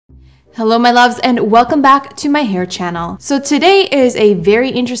Hello my loves and welcome back to my hair channel. So today is a very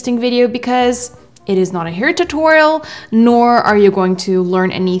interesting video because it is not a hair tutorial, nor are you going to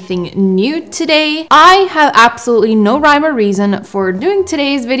learn anything new today. I have absolutely no rhyme or reason for doing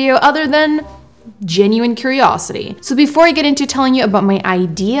today's video other than genuine curiosity. So before I get into telling you about my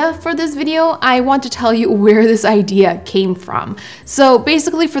idea for this video, I want to tell you where this idea came from. So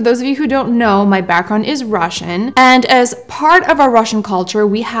basically, for those of you who don't know, my background is Russian, and as part of our Russian culture,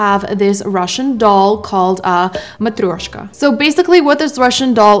 we have this Russian doll called a matryoshka. So basically what this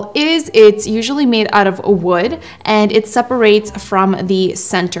Russian doll is, it's usually made out of wood and it separates from the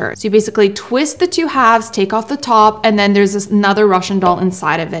center. So you basically twist the two halves, take off the top, and then there's another Russian doll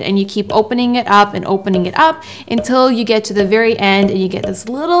inside of it, and you keep opening it up and opening it up until you get to the very end and you get this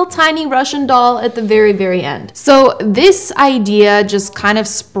little tiny Russian doll at the very end. So this idea just kind of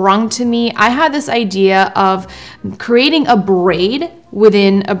sprung to me. I had this idea of creating a braid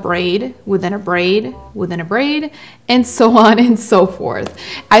within a braid, within a braid, within a braid, and so on and so forth.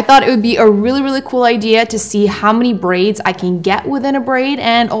 I thought it would be a really cool idea to see how many braids I can get within a braid,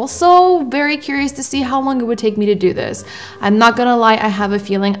 and also very curious to see how long it would take me to do this. I'm not gonna lie, I have a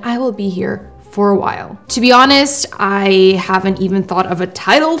feeling I will be here for a while. To be honest, I haven't even thought of a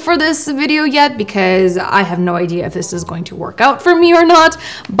title for this video yet because I have no idea if this is going to work out for me or not,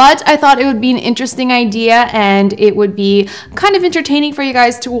 but I thought it would be an interesting idea and it would be kind of entertaining for you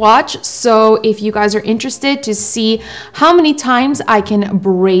guys to watch. So if you guys are interested to see how many times I can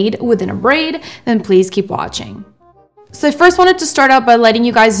braid within a braid, then please keep watching. So I first wanted to start out by letting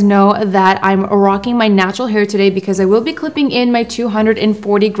you guys know that I'm rocking my natural hair today because I will be clipping in my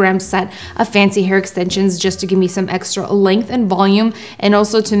 240 gram set of fancy hair extensions just to give me some extra length and volume, and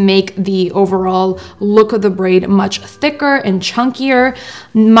also to make the overall look of the braid much thicker and chunkier.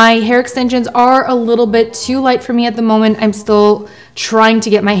 My hair extensions are a little bit too light for me at the moment. I'm still trying to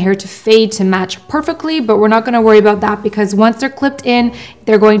get my hair to fade to match perfectly, but we're not going to worry about that because once they're clipped in,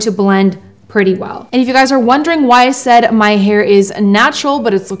 they're going to blend pretty well. And if you guys are wondering why I said my hair is natural,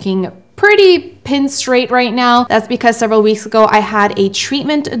 but it's looking pretty pin straight right now, that's because several weeks ago I had a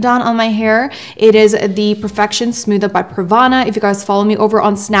treatment done on my hair. It is the Perfection Smooth Up by Pravana. If you guys follow me over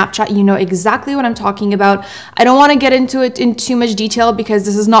on Snapchat, you know exactly what I'm talking about. I don't want to get into it in too much detail because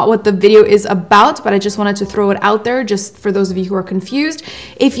this is not what the video is about, but I just wanted to throw it out there just for those of you who are confused.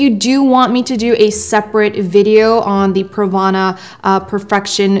 If you do want me to do a separate video on the Pravana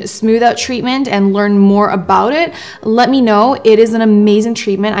Perfection Smooth Out treatment and learn more about it, let me know. It is an amazing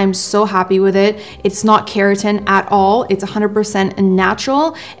treatment. I'm so happy with it. It's not keratin at all. It's 100%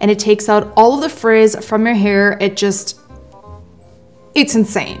 natural and it takes out all of the frizz from your hair. It's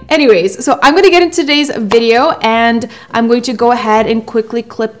insane. Anyways, so I'm going to get into today's video and I'm going to go ahead and quickly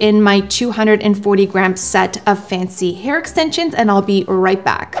clip in my 240 gram set of fancy hair extensions and I'll be right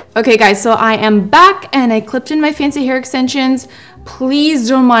back. Okay guys, so I am back and I clipped in my fancy hair extensions. Please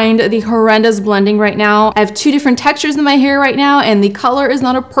don't mind the horrendous blending right now. I have two different textures in my hair right now and the color is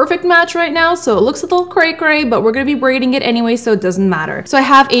not a perfect match right now, so it looks a little cray, but we're gonna be braiding it anyway, so it doesn't matter. So I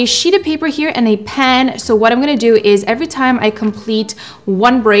have a sheet of paper here and a pen. So what I'm gonna do is every time I complete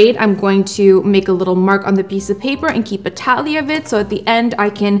one braid, I'm going to make a little mark on the piece of paper and keep a tally of it, so at the end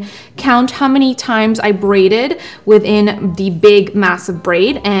I can count how many times I braided within the big massive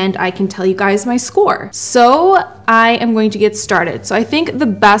braid and I can tell you guys my score. So I am going to get started. So I think the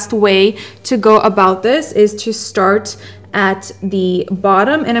best way to go about this is to start at the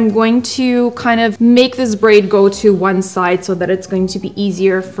bottom, and I'm going to kind of make this braid go to one side so that it's going to be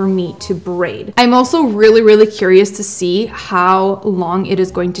easier for me to braid. I'm also really curious to see how long it is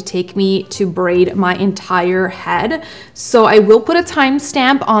going to take me to braid my entire head. So I will put a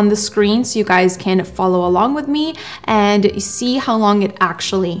timestamp on the screen so you guys can follow along with me and see how long it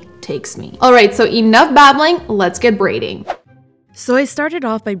actually takes me. All right, so enough babbling, let's get braiding. So I started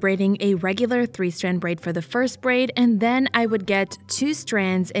off by braiding a regular 3-strand braid for the first braid, and then I would get 2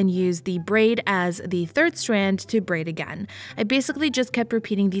 strands and use the braid as the 3rd strand to braid again. I basically just kept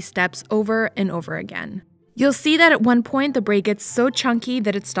repeating these steps over and over again. You'll see that at one point the braid gets so chunky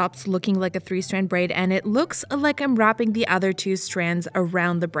that it stops looking like a 3-strand braid and it looks like I'm wrapping the other 2 strands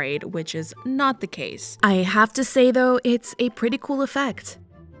around the braid, which is not the case. I have to say though, it's a pretty cool effect.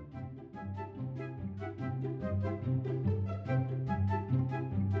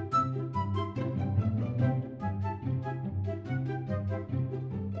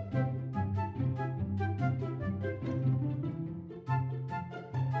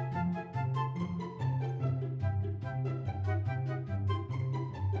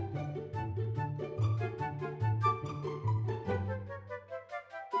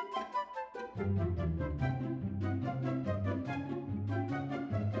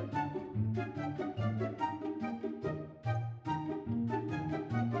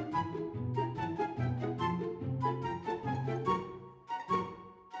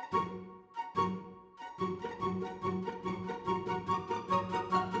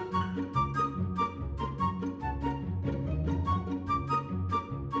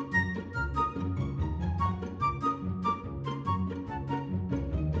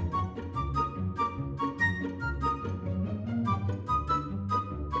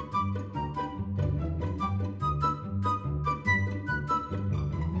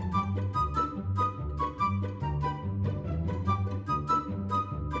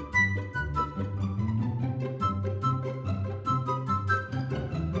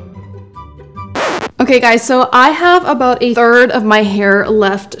 Okay guys, so I have about a third of my hair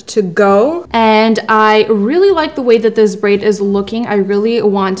left to go, and I really like the way that this braid is looking. I really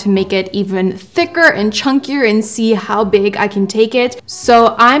want to make it even thicker and chunkier and see how big I can take it.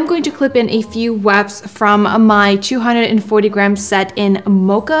 So I'm going to clip in a few wefts from my 240 gram set in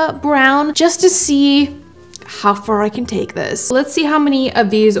mocha brown just to see how far I can take this. Let's see how many of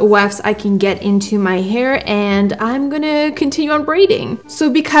these wefts I can get into my hair, and I'm gonna continue on braiding. So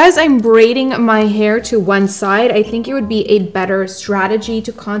because I'm braiding my hair to one side, I think it would be a better strategy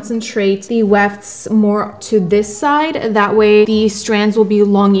to concentrate the wefts more to this side. That way the strands will be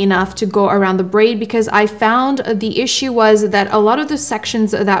long enough to go around the braid, because I found the issue was that a lot of the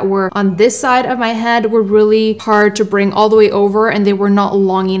sections that were on this side of my head were really hard to bring all the way over, and they were not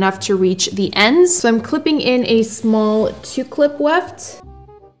long enough to reach the ends. So I'm clipping in a small 2-clip weft,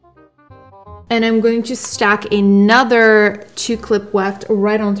 and I'm going to stack another 2-clip weft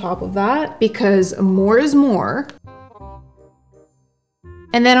right on top of that, because more is more.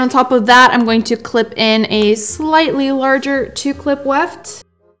 And then on top of that, I'm going to clip in a slightly larger 2-clip weft,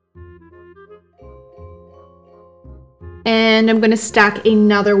 and I'm going to stack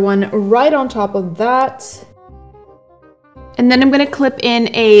another one right on top of that, and then I'm going to clip in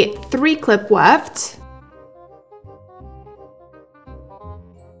a 3-clip weft.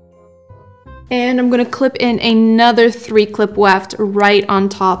 And I'm gonna clip in another 3-clip weft right on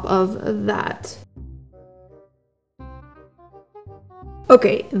top of that.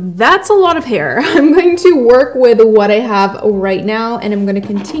 Okay, that's a lot of hair. I'm going to work with what I have right now, and I'm gonna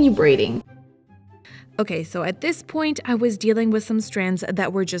continue braiding. Okay, so at this point, I was dealing with some strands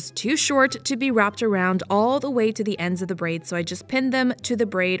that were just too short to be wrapped around all the way to the ends of the braid, so I just pinned them to the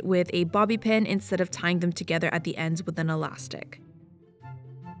braid with a bobby pin instead of tying them together at the ends with an elastic.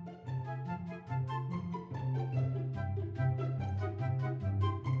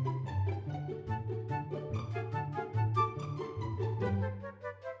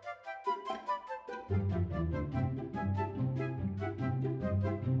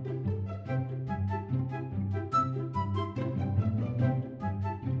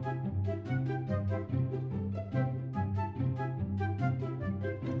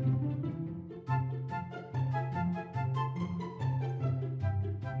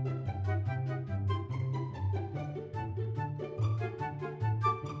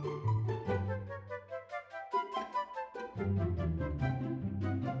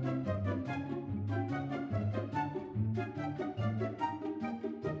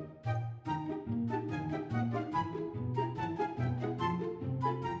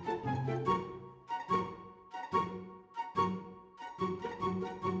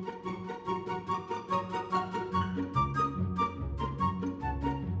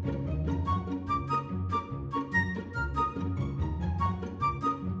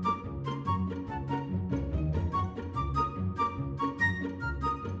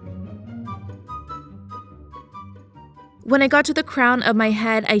 When I got to the crown of my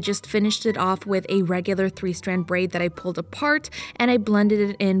head, I just finished it off with a regular 3-strand braid that I pulled apart, and I blended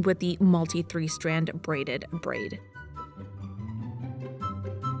it in with the multi 3-strand braided braid.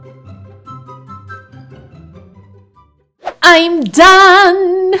 I'm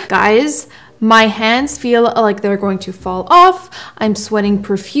done! Guys, my hands feel like they're going to fall off. I'm sweating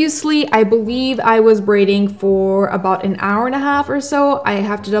profusely. I believe I was braiding for about an hour and a half or so. I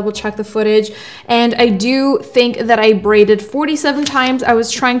have to double check the footage. And I do think that I braided 47 times. I was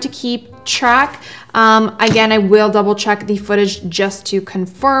trying to keep track. Again, I will double check the footage just to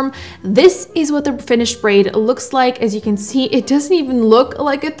confirm. This is what the finished braid looks like. As you can see, it doesn't even look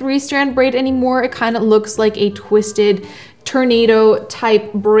like a 3-strand braid anymore. It kind of looks like a twisted tornado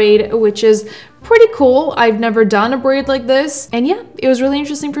type braid, which is pretty cool. I've never done a braid like this, and yeah, it was really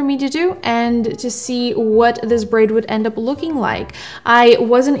interesting for me to do and to see what this braid would end up looking like. I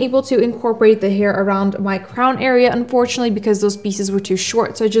wasn't able to incorporate the hair around my crown area, unfortunately, because those pieces were too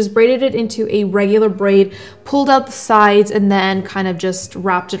short, so I just braided it into a regular braid, pulled out the sides, and then kind of just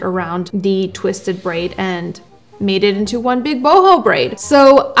wrapped it around the twisted braid and made it into one big boho braid.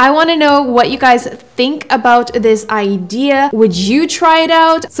 So I want to know what you guys think about this idea. Would you try it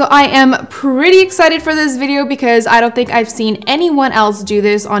out? So I am pretty excited for this video because I don't think I've seen anyone else do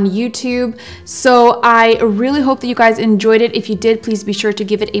this on YouTube. So I really hope that you guys enjoyed it. If you did, please be sure to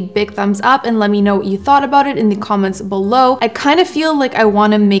give it a big thumbs up and let me know what you thought about it in the comments below. I kind of feel like I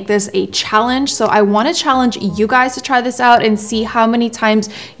want to make this a challenge. So I want to challenge you guys to try this out and see how many times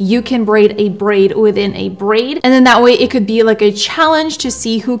you can braid a braid within a braid. And And then that way it could be like a challenge to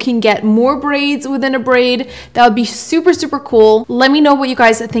see who can get more braids within a braid. That would be super, super cool. Let me know what you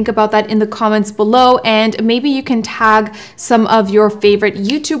guys think about that in the comments below, and maybe you can tag some of your favorite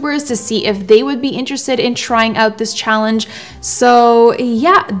YouTubers to see if they would be interested in trying out this challenge. So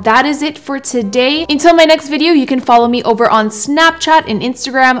yeah, that is it for today. Until my next video, you can follow me over on Snapchat and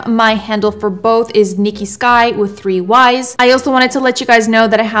Instagram. My handle for both is Niki Sky with 3 Ys. I also wanted to let you guys know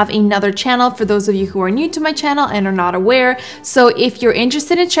that I have another channel for those of you who are new to my channel and are not aware. So if you're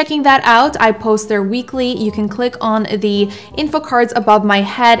interested in checking that out, I post there weekly. You can click on the info cards above my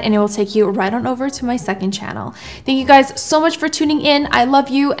head and it will take you right on over to my second channel. Thank you guys so much for tuning in. I love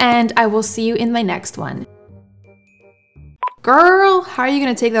you, and I will see you in my next one. Girl, how are you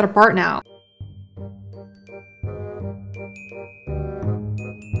gonna take that apart now?